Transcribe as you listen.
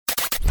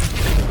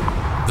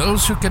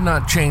Those who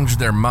cannot change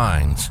their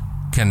minds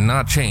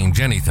cannot change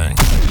anything.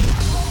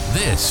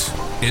 This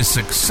is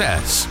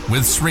Success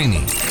with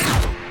Srini.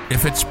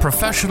 If it's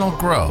professional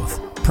growth,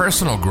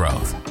 personal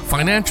growth,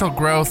 financial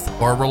growth,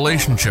 or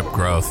relationship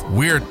growth,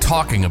 we're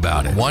talking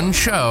about it. One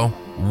show,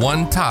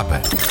 one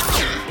topic.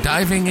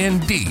 Diving in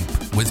deep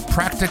with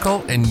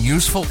practical and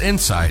useful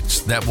insights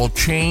that will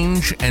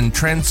change and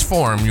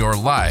transform your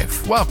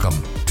life. Welcome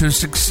to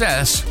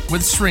Success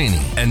with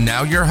Srini. And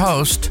now your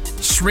host,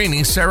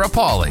 Srini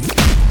Sarapalli.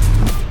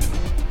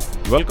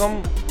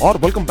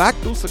 Welcome back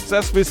to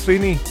Success with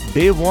Srini,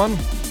 day one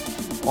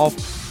of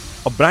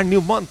a brand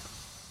new month.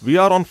 We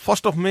are on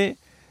 1st of May,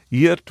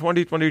 year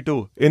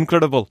 2022.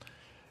 Incredible.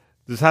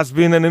 This has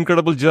been an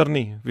incredible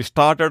journey. We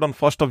started on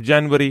 1st of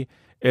January.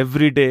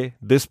 Every day,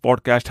 this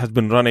podcast has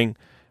been running.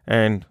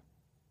 And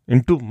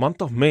into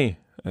month of May,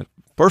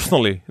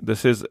 personally,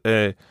 this is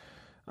I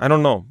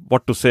don't know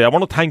what to say. I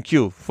want to thank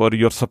you for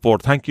your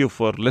support. Thank you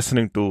for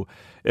listening to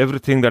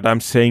everything that I'm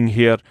saying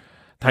here.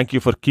 Thank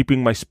you for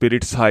keeping my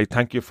spirits high.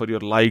 Thank you for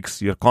your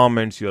likes, your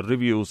comments, your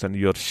reviews, and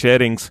your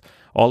sharings,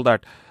 all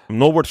that.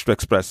 No words to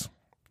express.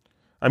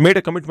 I made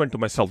a commitment to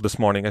myself this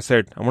morning. I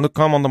said, I'm going to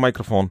come on the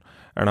microphone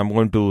and I'm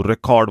going to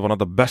record one of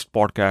the best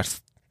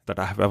podcasts that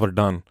I have ever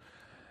done.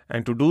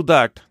 And to do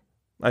that,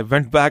 I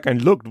went back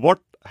and looked,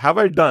 what have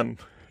I done?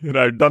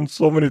 I've done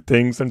so many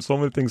things and so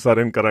many things are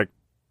incorrect.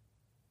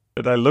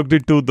 And I looked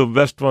into the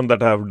best one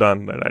that I have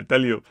done. And I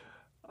tell you,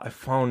 I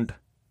found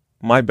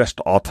my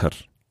best author,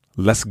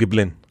 Les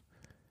Giblin.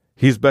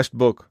 His best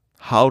book,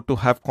 How to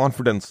Have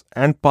Confidence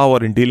and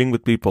Power in Dealing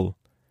with People.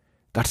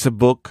 That's a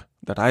book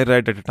that I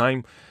read at a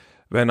time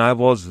when I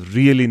was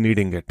really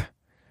needing it.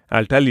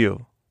 I'll tell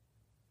you,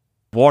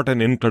 what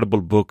an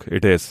incredible book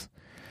it is.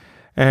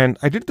 And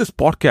I did this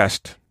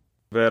podcast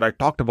where I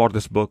talked about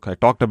this book. I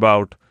talked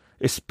about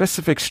a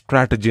specific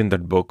strategy in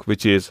that book,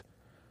 which is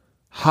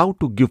how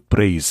to give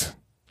praise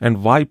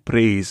and why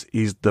praise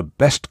is the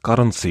best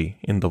currency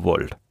in the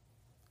world.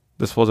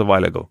 This was a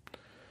while ago.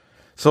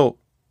 So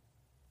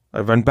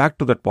I went back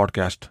to that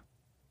podcast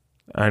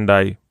and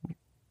I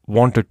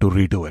wanted to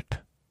redo it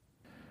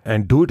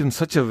and do it in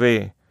such a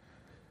way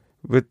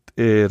with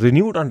a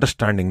renewed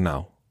understanding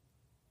now.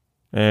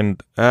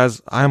 And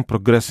as I am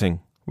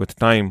progressing with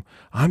time,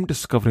 I'm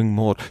discovering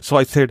more. So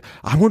I said,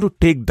 I'm going to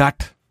take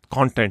that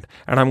content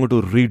and I'm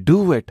going to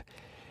redo it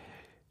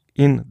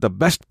in the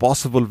best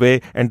possible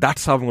way. And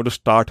that's how I'm going to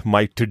start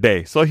my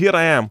today. So here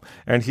I am.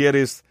 And here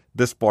is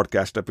this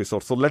podcast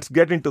episode. So let's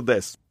get into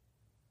this.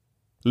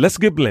 Les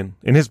Giblin,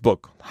 in his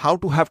book, How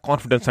to Have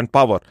Confidence and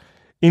Power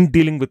in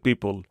Dealing with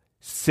People,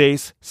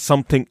 says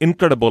something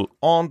incredible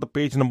on the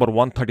page number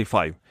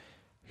 135.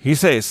 He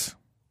says,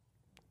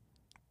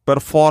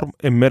 perform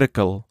a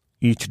miracle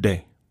each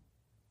day.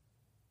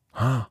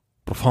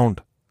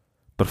 Profound.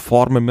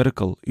 Perform a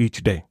miracle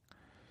each day.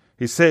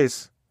 He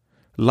says,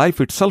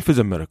 life itself is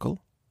a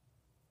miracle.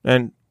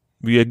 And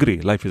we agree,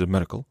 life is a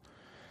miracle.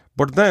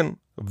 But then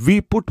we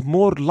put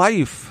more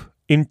life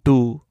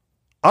into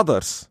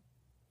others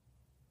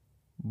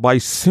by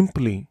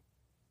simply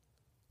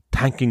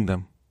thanking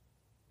them,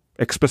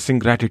 expressing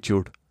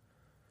gratitude,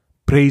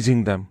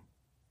 praising them,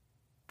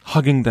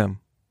 hugging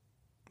them,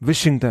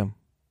 wishing them.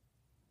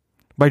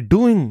 By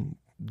doing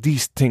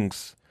these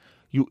things,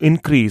 you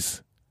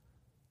increase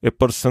a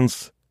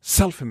person's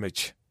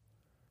self-image.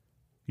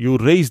 You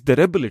raise their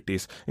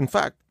abilities. In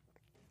fact,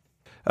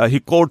 he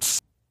quotes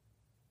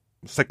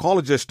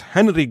psychologist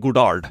Henry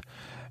Goddard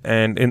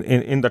and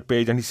in that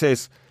page, and he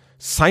says,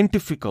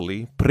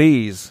 scientifically,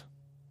 praise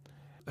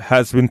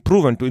has been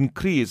proven to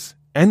increase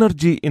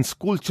energy in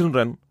school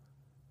children.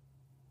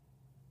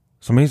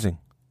 It's amazing.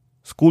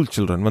 School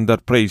children, when they're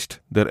praised,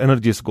 their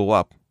energies go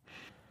up.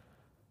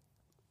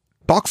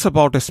 Talks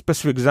about a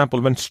specific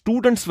example when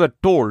students were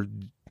told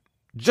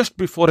just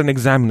before an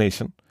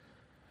examination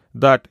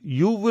that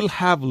you will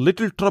have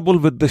little trouble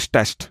with this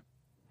test.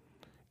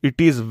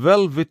 It is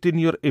well within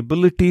your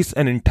abilities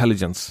and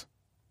intelligence.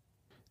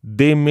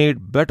 They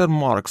made better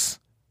marks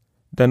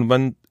than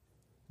when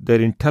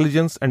their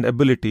intelligence and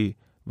ability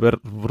were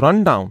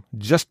run down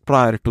just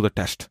prior to the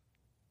test.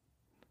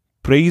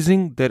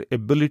 Praising their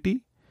ability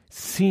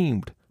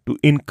seemed to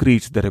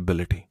increase their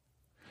ability.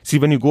 See,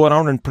 when you go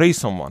around and praise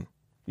someone,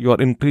 you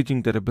are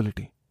increasing their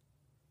ability.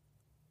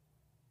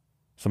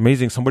 It's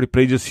amazing. Somebody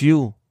praises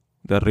you,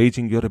 they're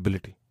raising your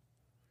ability.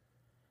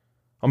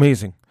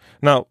 Amazing.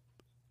 Now,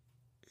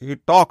 he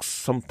talks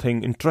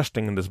something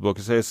interesting in this book.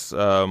 He says,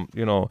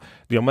 the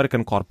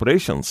American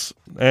corporations,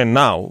 and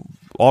now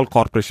all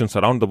corporations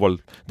around the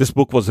world, this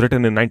book was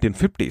written in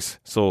 1950s.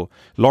 So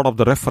a lot of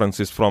the reference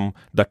is from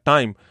that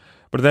time.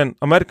 But then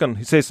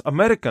he says,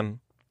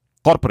 American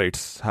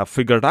corporates have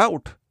figured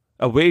out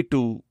a way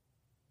to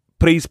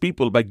praise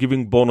people by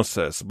giving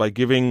bonuses, by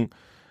giving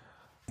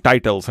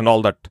titles and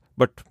all that.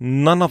 But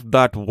none of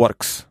that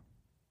works.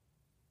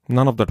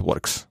 None of that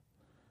works.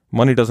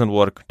 Money doesn't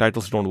work,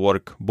 titles don't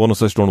work,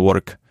 bonuses don't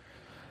work.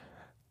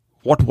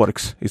 What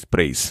works is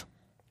praise.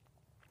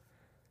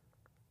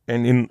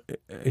 And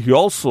he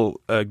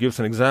also gives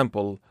an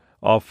example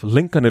of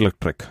Lincoln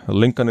Electric.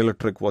 Lincoln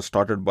Electric was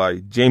started by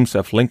James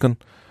F. Lincoln,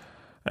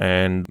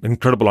 an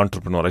incredible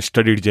entrepreneur. I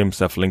studied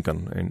James F.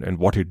 Lincoln and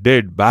what he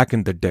did back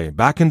in the day.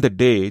 Back in the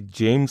day,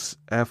 James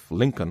F.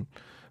 Lincoln,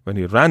 when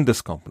he ran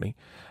this company,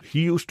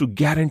 he used to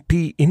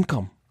guarantee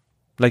income.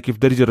 Like if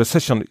there is a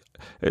recession,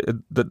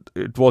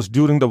 it was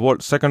during the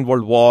Second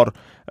World War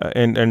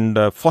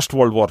and First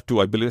World War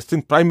too, I believe. I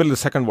think primarily the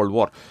Second World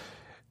War.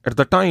 At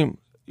the time,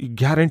 he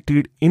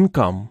guaranteed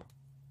income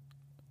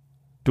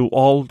to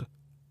all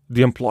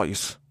the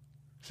employees.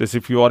 Says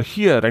if you are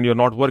here and you're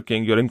not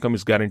working, your income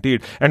is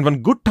guaranteed. And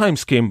when good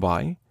times came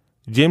by,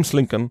 James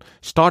Lincoln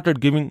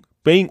started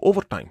paying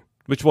overtime,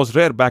 which was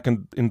rare back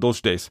in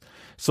those days.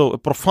 So a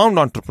profound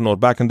entrepreneur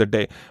back in the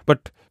day.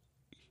 But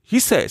he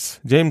says,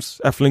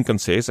 James F. Lincoln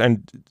says,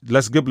 and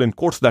Les Giblin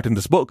quotes that in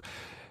this book,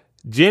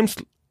 James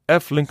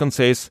F. Lincoln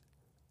says,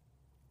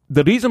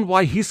 the reason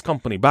why his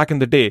company back in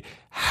the day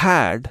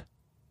had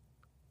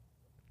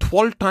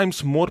 12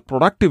 times more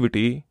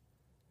productivity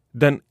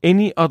than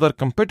any other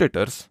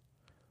competitors,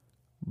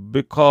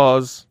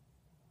 because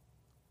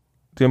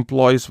the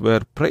employees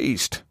were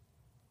praised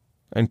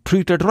and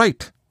treated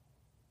right.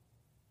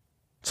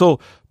 So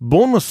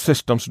bonus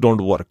systems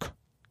don't work.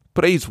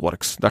 Praise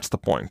works. That's the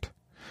point.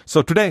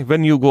 So today,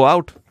 when you go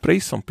out,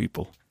 praise some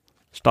people.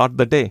 Start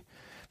the day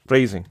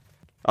praising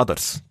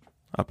others.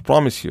 I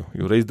promise you,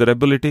 you raise their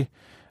ability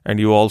and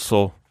you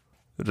also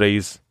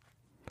raise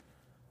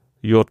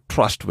your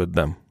trust with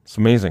them. It's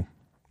amazing.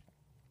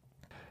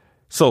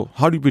 So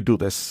how do we do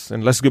this?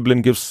 And Les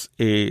Giblin gives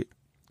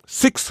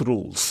 6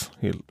 rules.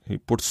 He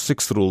puts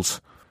 6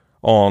 rules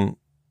on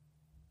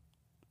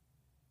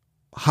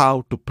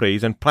how to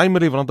praise. And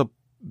primarily one of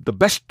the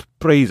best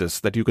praises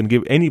that you can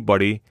give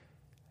anybody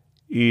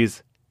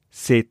is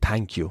say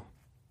thank you.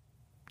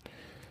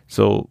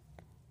 So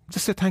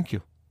just say thank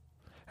you.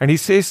 And he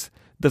says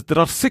that there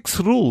are 6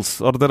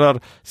 rules, or there are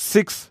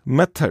 6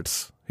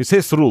 methods. He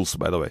says rules,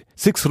 by the way.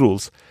 6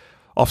 rules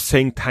of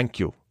saying thank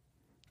you.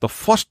 The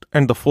first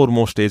and the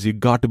foremost is you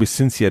got to be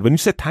sincere. When you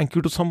say thank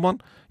you to someone,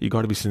 you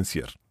got to be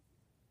sincere.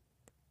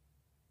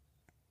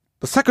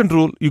 The second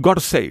rule, you got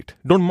to say it.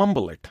 Don't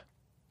mumble it.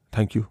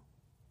 Thank you.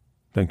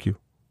 Thank you.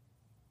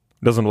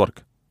 Doesn't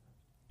work.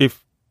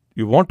 If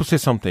you want to say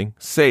something,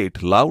 say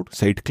it loud,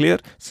 say it clear,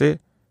 say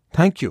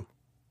thank you.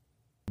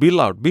 Be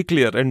loud, be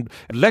clear, and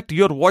let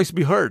your voice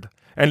be heard.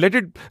 And let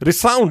it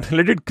resound,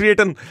 let it create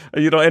an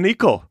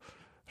echo.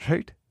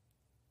 Right?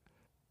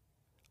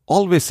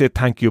 Always say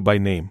thank you by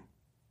name.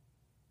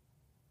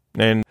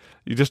 And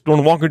you just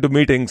don't walk into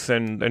meetings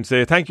and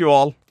say thank you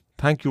all.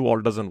 Thank you all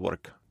doesn't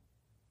work.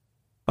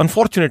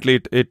 Unfortunately,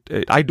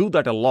 I do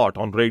that a lot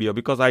on radio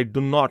because I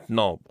do not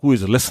know who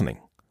is listening.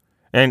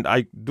 And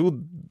I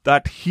do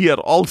that here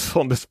also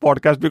on this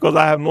podcast because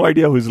I have no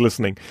idea who is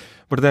listening.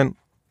 But then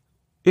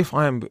if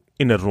I am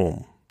in a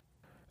room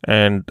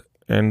and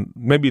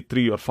maybe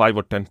 3 or 5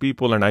 or 10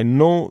 people and I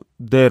know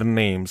their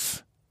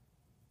names,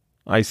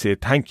 I say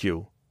thank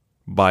you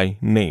by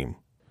name.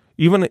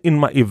 Even in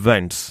my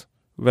events,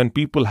 when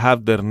people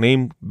have their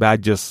name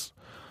badges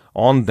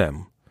on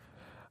them,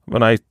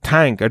 when I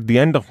thank at the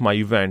end of my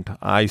event,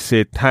 I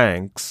say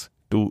thanks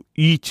to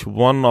each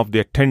one of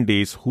the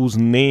attendees whose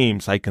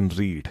names I can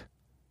read.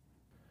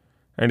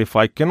 And if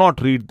I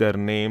cannot read their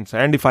names,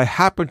 and if I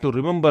happen to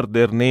remember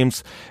their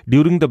names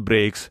during the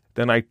breaks,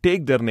 then I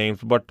take their names.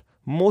 But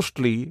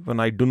mostly when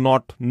I do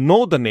not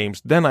know the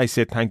names, then I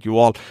say thank you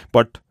all.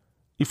 But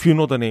if you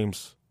know the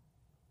names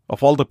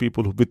of all the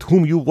people with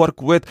whom you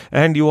work with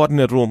and you are in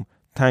a room,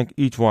 thank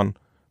each one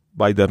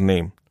by their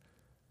name.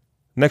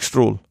 Next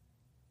rule.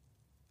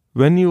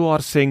 When you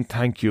are saying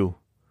thank you,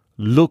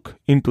 look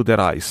into their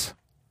eyes.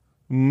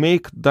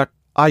 Make that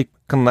eye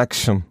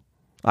connection,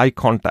 eye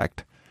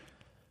contact.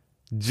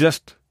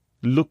 Just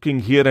looking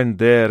here and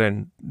there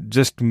and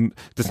this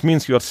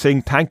means you are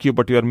saying thank you,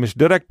 but you are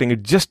misdirecting.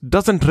 It just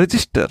doesn't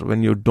register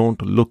when you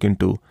don't look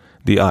into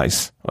the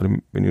eyes or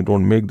when you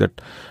don't make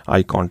that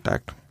eye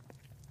contact.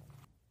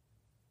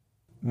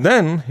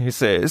 Then he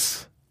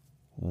says,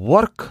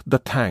 work the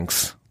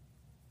thanks.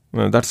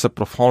 Well, that's a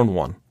profound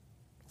one.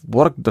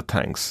 Work the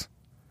thanks.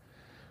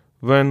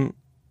 When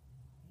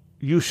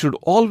you should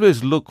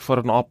always look for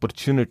an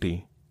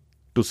opportunity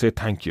to say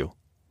thank you.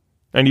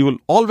 And you will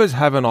always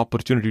have an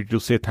opportunity to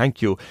say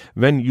thank you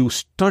when you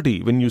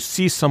study, when you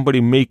see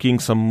somebody making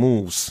some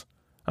moves.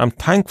 I'm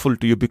thankful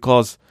to you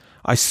because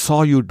I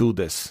saw you do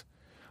this.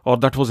 Or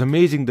that was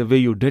amazing the way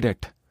you did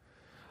it.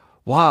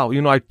 Wow,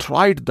 I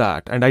tried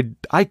that and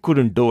I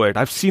couldn't do it.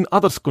 I've seen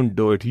others couldn't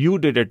do it. You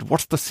did it.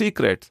 What's the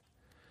secret?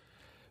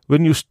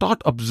 When you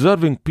start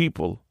observing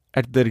people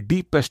at their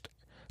deepest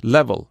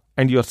level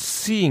and you're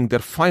seeing their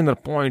finer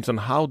points on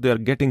how they're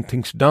getting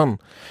things done,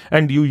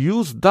 and you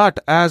use that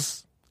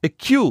as a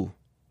cue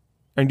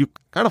and you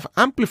kind of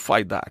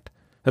amplify that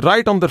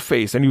right on their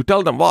face and you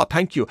tell them, wow,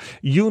 thank you.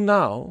 You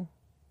now,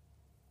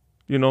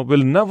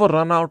 will never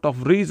run out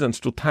of reasons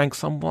to thank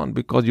someone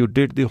because you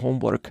did the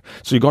homework.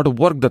 So you got to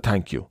work the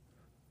thank you.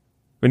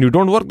 When you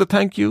don't work the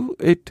thank you,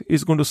 it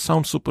is going to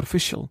sound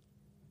superficial.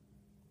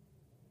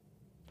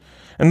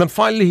 And then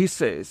finally he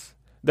says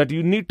that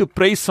you need to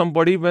praise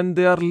somebody when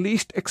they are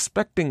least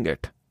expecting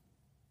it.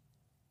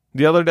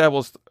 The other day I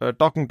was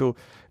talking to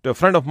a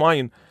friend of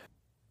mine,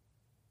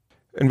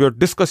 and we were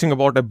discussing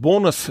about a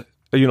bonus,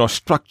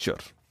 structure,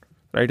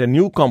 right? A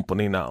new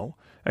company now.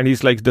 And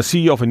he's like the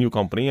CEO of a new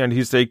company. And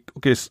he's like,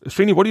 okay,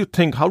 Srini, what do you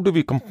think? How do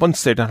we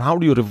compensate and how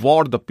do you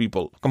reward the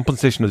people?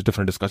 Compensation is a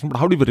different discussion, but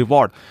how do we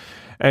reward?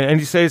 And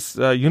he says,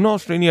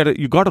 Srini,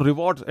 you got to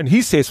reward. And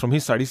he says from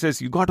his side, he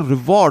says, you got to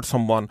reward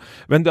someone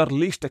when they're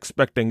least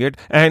expecting it.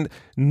 And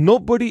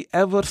nobody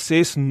ever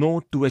says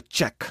no to a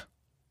check,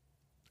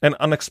 an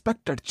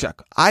unexpected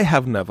check. I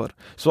have never.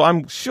 So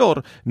I'm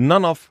sure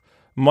none of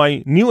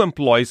my new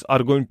employees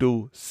are going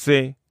to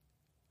say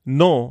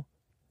no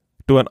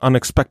to an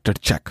unexpected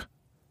check.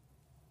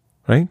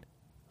 Right?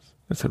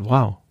 I said,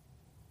 wow,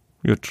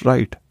 you're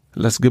right.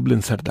 Les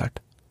Giblin said that.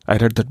 I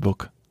read that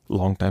book a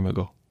long time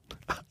ago.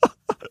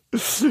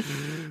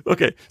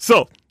 Okay,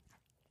 so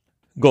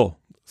go.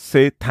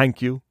 Say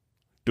thank you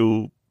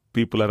to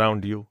people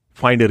around you.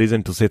 Find a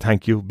reason to say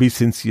thank you. Be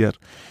sincere.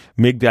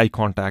 Make the eye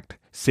contact.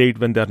 Say it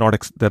when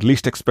they're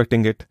least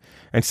expecting it.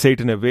 And say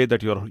it in a way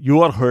that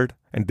you are heard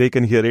and they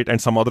can hear it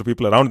and some other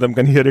people around them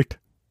can hear it.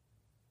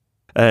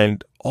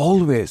 And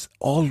always,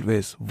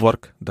 always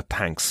work the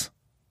thanks.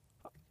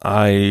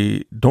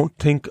 I don't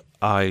think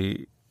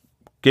I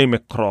came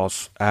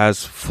across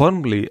as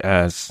firmly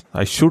as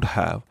I should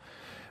have,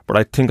 but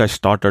I think I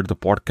started the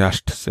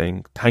podcast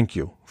saying thank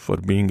you for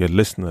being a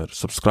listener,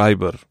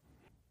 subscriber.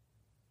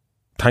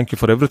 Thank you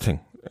for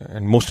everything.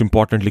 And most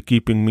importantly,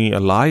 keeping me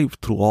alive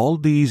through all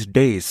these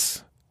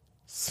days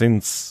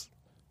since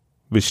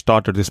we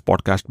started this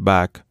podcast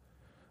back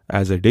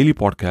as a daily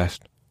podcast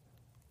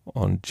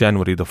on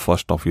January the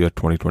 1st of year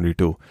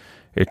 2022.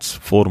 It's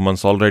 4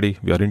 months already.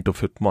 We are into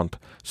 5th month.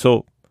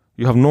 So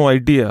you have no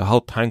idea how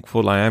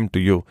thankful I am to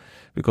you,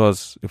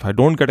 because if I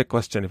don't get a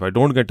question, if I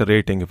don't get a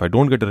rating, if I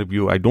don't get a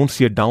review, I don't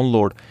see a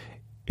download,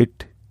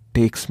 it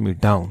takes me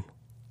down.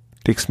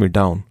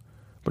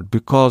 But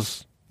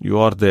because you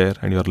are there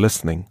and you're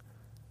listening,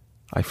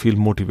 I feel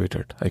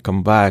motivated. I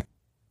come back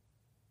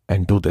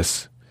and do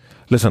this.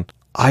 Listen,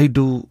 I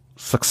do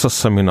success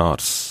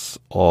seminars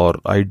or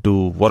I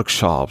do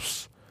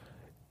workshops.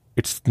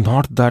 It's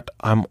not that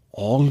I'm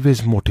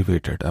always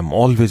motivated. I'm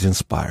always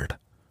inspired.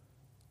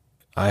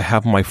 I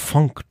have my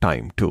funk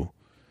time too.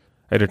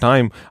 At a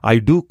time, I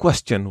do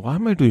question, why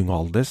am I doing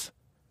all this?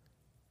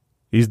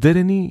 Is there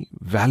any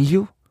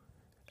value?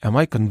 Am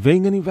I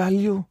conveying any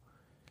value?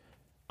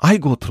 I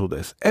go through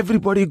this.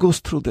 Everybody goes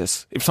through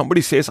this. If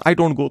somebody says, I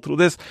don't go through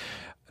this,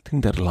 I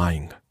think they're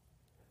lying.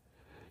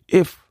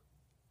 If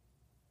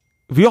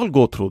we all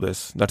go through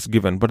this, that's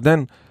given. But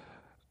then,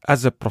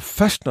 as a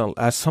professional,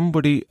 as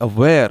somebody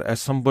aware,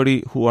 as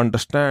somebody who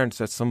understands,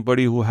 as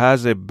somebody who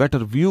has a better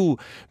view,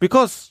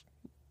 because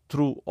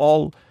through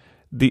all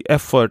the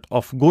effort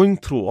of going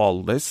through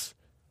all this,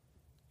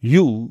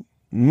 you,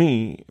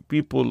 me,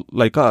 people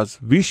like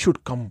us, we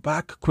should come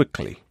back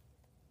quickly.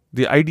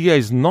 The idea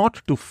is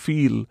not to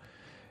feel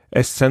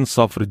a sense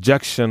of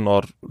rejection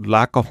or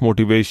lack of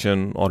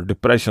motivation or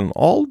depression.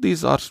 All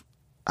these are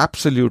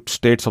absolute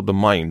states of the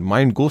mind.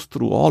 Mind goes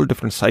through all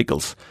different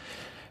cycles.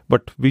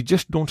 But we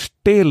just don't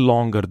stay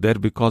longer there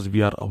because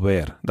we are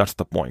aware. That's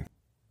the point.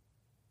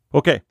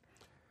 Okay.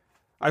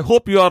 I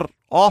hope you are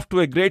off to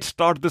a great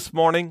start this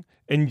morning.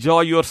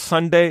 Enjoy your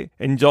Sunday.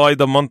 Enjoy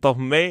the month of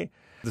May.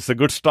 This is a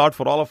good start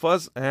for all of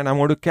us. And I'm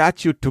going to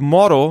catch you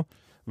tomorrow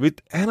with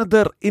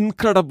another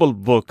incredible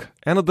book,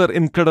 another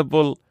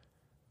incredible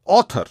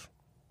author.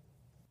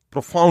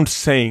 Profound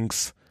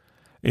sayings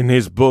in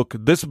his book.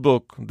 This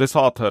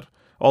author.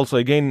 Also,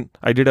 again,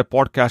 I did a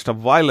podcast a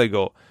while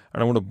ago,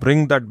 and I want to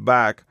bring that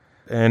back.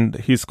 And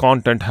his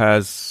content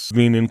has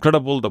been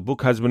incredible. The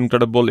book has been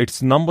incredible.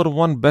 It's number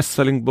one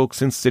best-selling book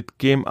since it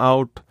came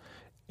out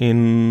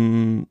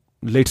in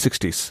late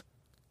 60s.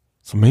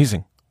 It's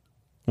amazing.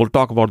 We'll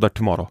talk about that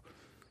tomorrow.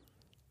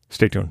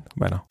 Stay tuned.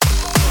 Bye now.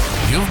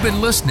 You've been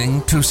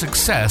listening to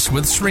Success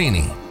with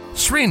Srini.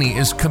 Srini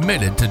is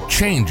committed to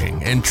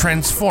changing and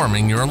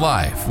transforming your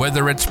life,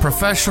 whether it's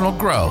professional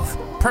growth,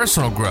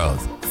 personal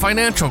growth,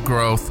 financial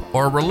growth,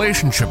 or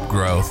relationship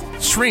growth.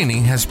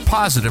 Srini has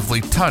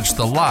positively touched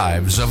the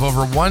lives of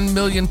over 1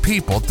 million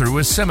people through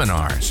his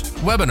seminars,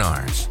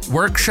 webinars,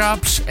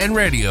 workshops, and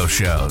radio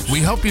shows. We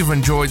hope you've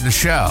enjoyed the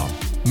show.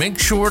 Make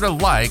sure to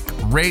like,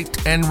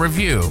 rate, and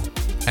review.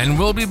 And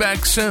we'll be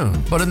back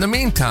soon. But in the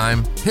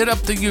meantime, hit up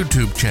the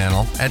YouTube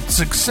channel at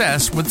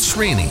Success with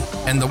Srini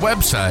and the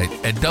website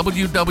at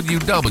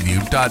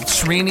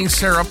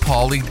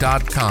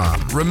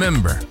www.srinisarapalli.com.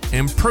 Remember,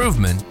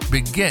 improvement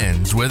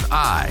begins with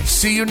I.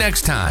 See you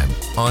next time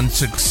on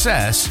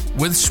Success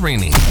with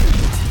Srini.